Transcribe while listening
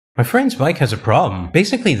My friend's bike has a problem.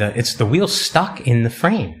 Basically, it's the wheel stuck in the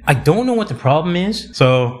frame. I don't know what the problem is,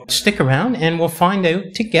 so stick around and we'll find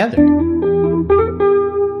out together.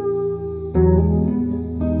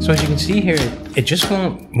 So as you can see here, it just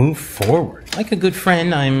won't move forward. Like a good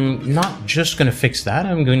friend, I'm not just going to fix that.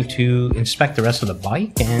 I'm going to inspect the rest of the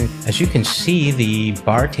bike. And as you can see, the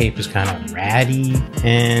bar tape is kind of ratty.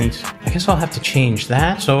 And I guess I'll have to change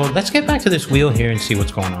that. So let's get back to this wheel here and see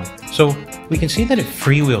what's going on. So we can see that it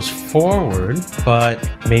freewheels forward, but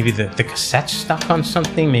maybe the cassette's stuck on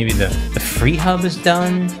something. Maybe the free hub is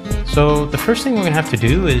done. So the first thing we're going to have to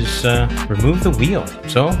do is remove the wheel.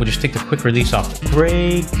 So we'll just take the quick release off the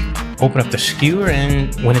brake, open up the skewer,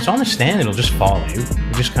 and when it's on the stand, it'll just fall out.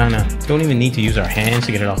 We just kind of don't even need to use our hands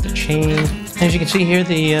to get it off the chain. And as you can see here,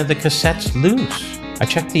 the cassette's loose. I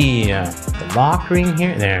checked the lock ring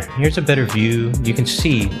here. Here's a better view. You can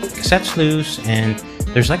see the cassette's loose, and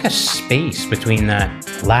there's like a space between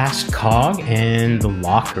that last cog and the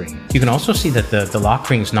lock ring. You can also see that the lock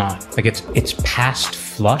ring's not, like it's past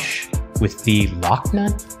flush with the lock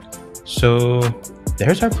nut. So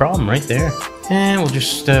there's our problem right there. And we'll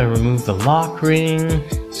just remove the lock ring.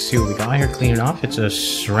 See what we got here, clean it off. It's a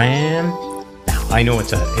SRAM. Now, I know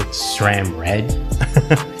it's SRAM red,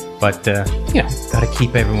 but you know, gotta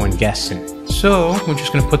keep everyone guessing. So we're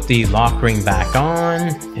just gonna put the lock ring back on,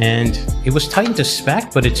 and it was tightened to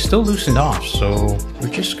spec, but it's still loosened off. So we're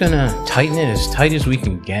just gonna tighten it as tight as we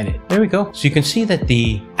can get it. There we go. So you can see that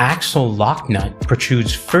the axle lock nut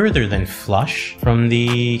protrudes further than flush from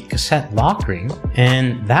the cassette lock ring,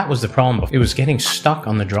 and that was the problem. It was getting stuck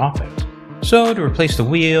on the dropout. So to replace the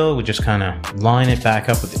wheel, we just kind of line it back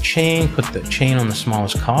up with the chain, put the chain on the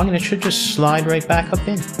smallest cog, and it should just slide right back up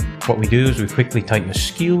in. What we do is we quickly tighten the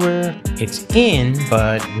skewer. It's in,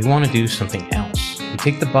 but we want to do something else. We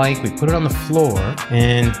take the bike, we put it on the floor,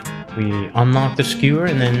 and we unlock the skewer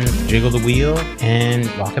and then jiggle the wheel and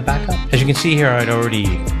lock it back up. As you can see here, I'd already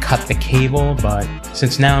cut the cable, but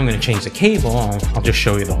since now I'm going to change the cable, I'll just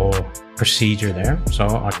show you the whole procedure there. So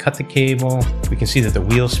I'll cut the cable. We can see that the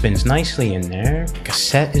wheel spins nicely in there. The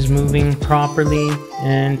cassette is moving properly,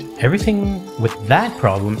 and everything with that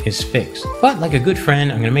problem is fixed. But like a good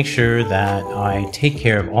friend, I'm going to make sure that I take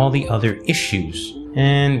care of all the other issues.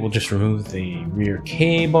 And we'll just remove the rear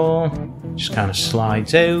cable. Just kind of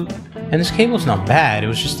slides out. And this cable's not bad, it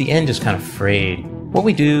was just the end is kind of frayed. What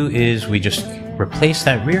we do is we just replace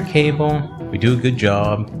that rear cable. We do a good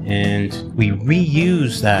job, and we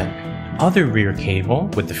reuse that other rear cable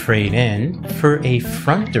with the frayed end for a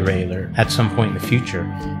front derailleur at some point in the future.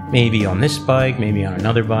 Maybe on this bike, maybe on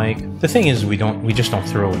another bike. The thing is, we just don't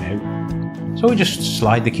throw it out. So we just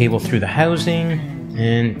slide the cable through the housing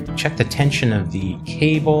and check the tension of the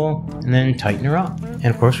cable and then tighten her up. And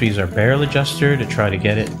of course we use our barrel adjuster to try to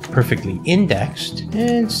get it perfectly indexed,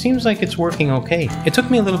 and it seems like it's working okay. It took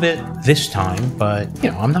me a little bit this time, but you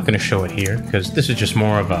know, I'm not going to show it here because this is just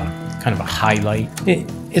more of a kind of a highlight.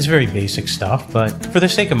 It's very basic stuff, but for the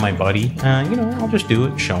sake of my buddy, you know, I'll just do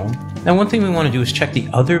it and show him. Now, one thing we want to do is check the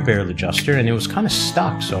other barrel adjuster, and it was kind of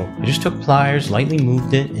stuck, so I just took pliers, lightly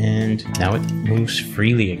moved it, and now it moves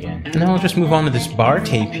freely again. And now I'll just move on to this bar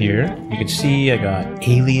tape here. You can see I got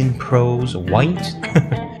Alien Pros white,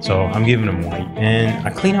 so I'm giving them white. And I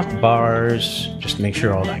clean off the bars, just to make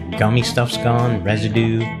sure all that gummy stuff's gone,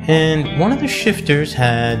 residue. And one of the shifters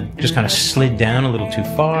had just kind of slid down a little too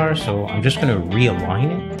far, so I'm just going to realign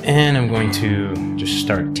it. And I'm going to just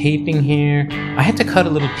start taping here. I had to cut a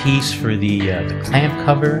little piece for the clamp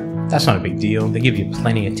cover. That's not a big deal. They give you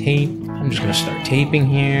plenty of tape. I'm just going to start taping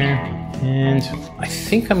here. And I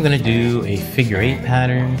think I'm going to do a figure 8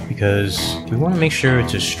 pattern because we want to make sure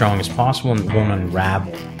it's as strong as possible and it won't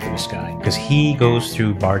unravel for this guy because he goes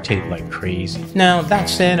through bar tape like crazy. Now, that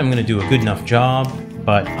said, I'm going to do a good enough job,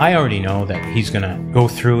 but I already know that he's going to go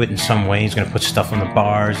through it in some way. He's going to put stuff on the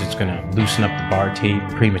bars. It's going to loosen up the bar tape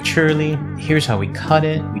prematurely. Here's how we cut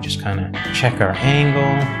it. We just kind of check our angle,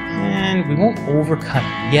 and we won't overcut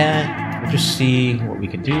yet. We'll just see what we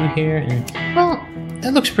can do here, and well,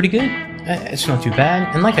 that looks pretty good. It's not too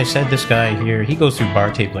bad. And like I said, this guy here, he goes through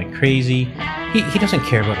bar tape like crazy. He doesn't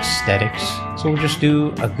care about aesthetics, so we'll just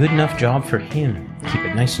do a good enough job for him. Keep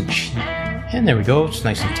it nice and cheap. And there we go, it's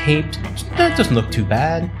nice and taped. That doesn't look too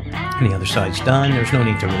bad. And the other side's done. There's no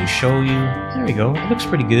need to really show you. There we go, it looks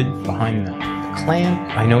pretty good behind the clamp.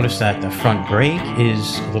 I noticed that the front brake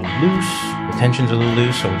is a little loose. The tension's a little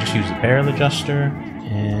loose, so we'll just use the barrel adjuster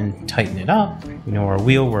and tighten it up. We know our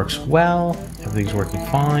wheel works well. Everything's working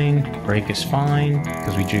fine. Brake is fine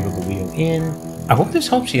because we jiggle the wheel in. I hope this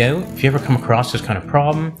helps you out if you ever come across this kind of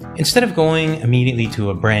problem. Instead of going immediately to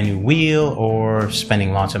a brand new wheel or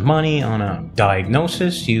spending lots of money on a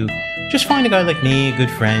diagnosis, you just find a guy like me, a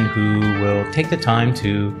good friend, who will take the time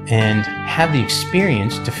to and have the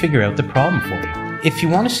experience to figure out the problem for you. If you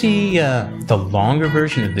want to see the longer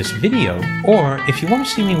version of this video, or if you want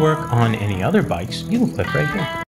to see me work on any other bikes, you can click right here.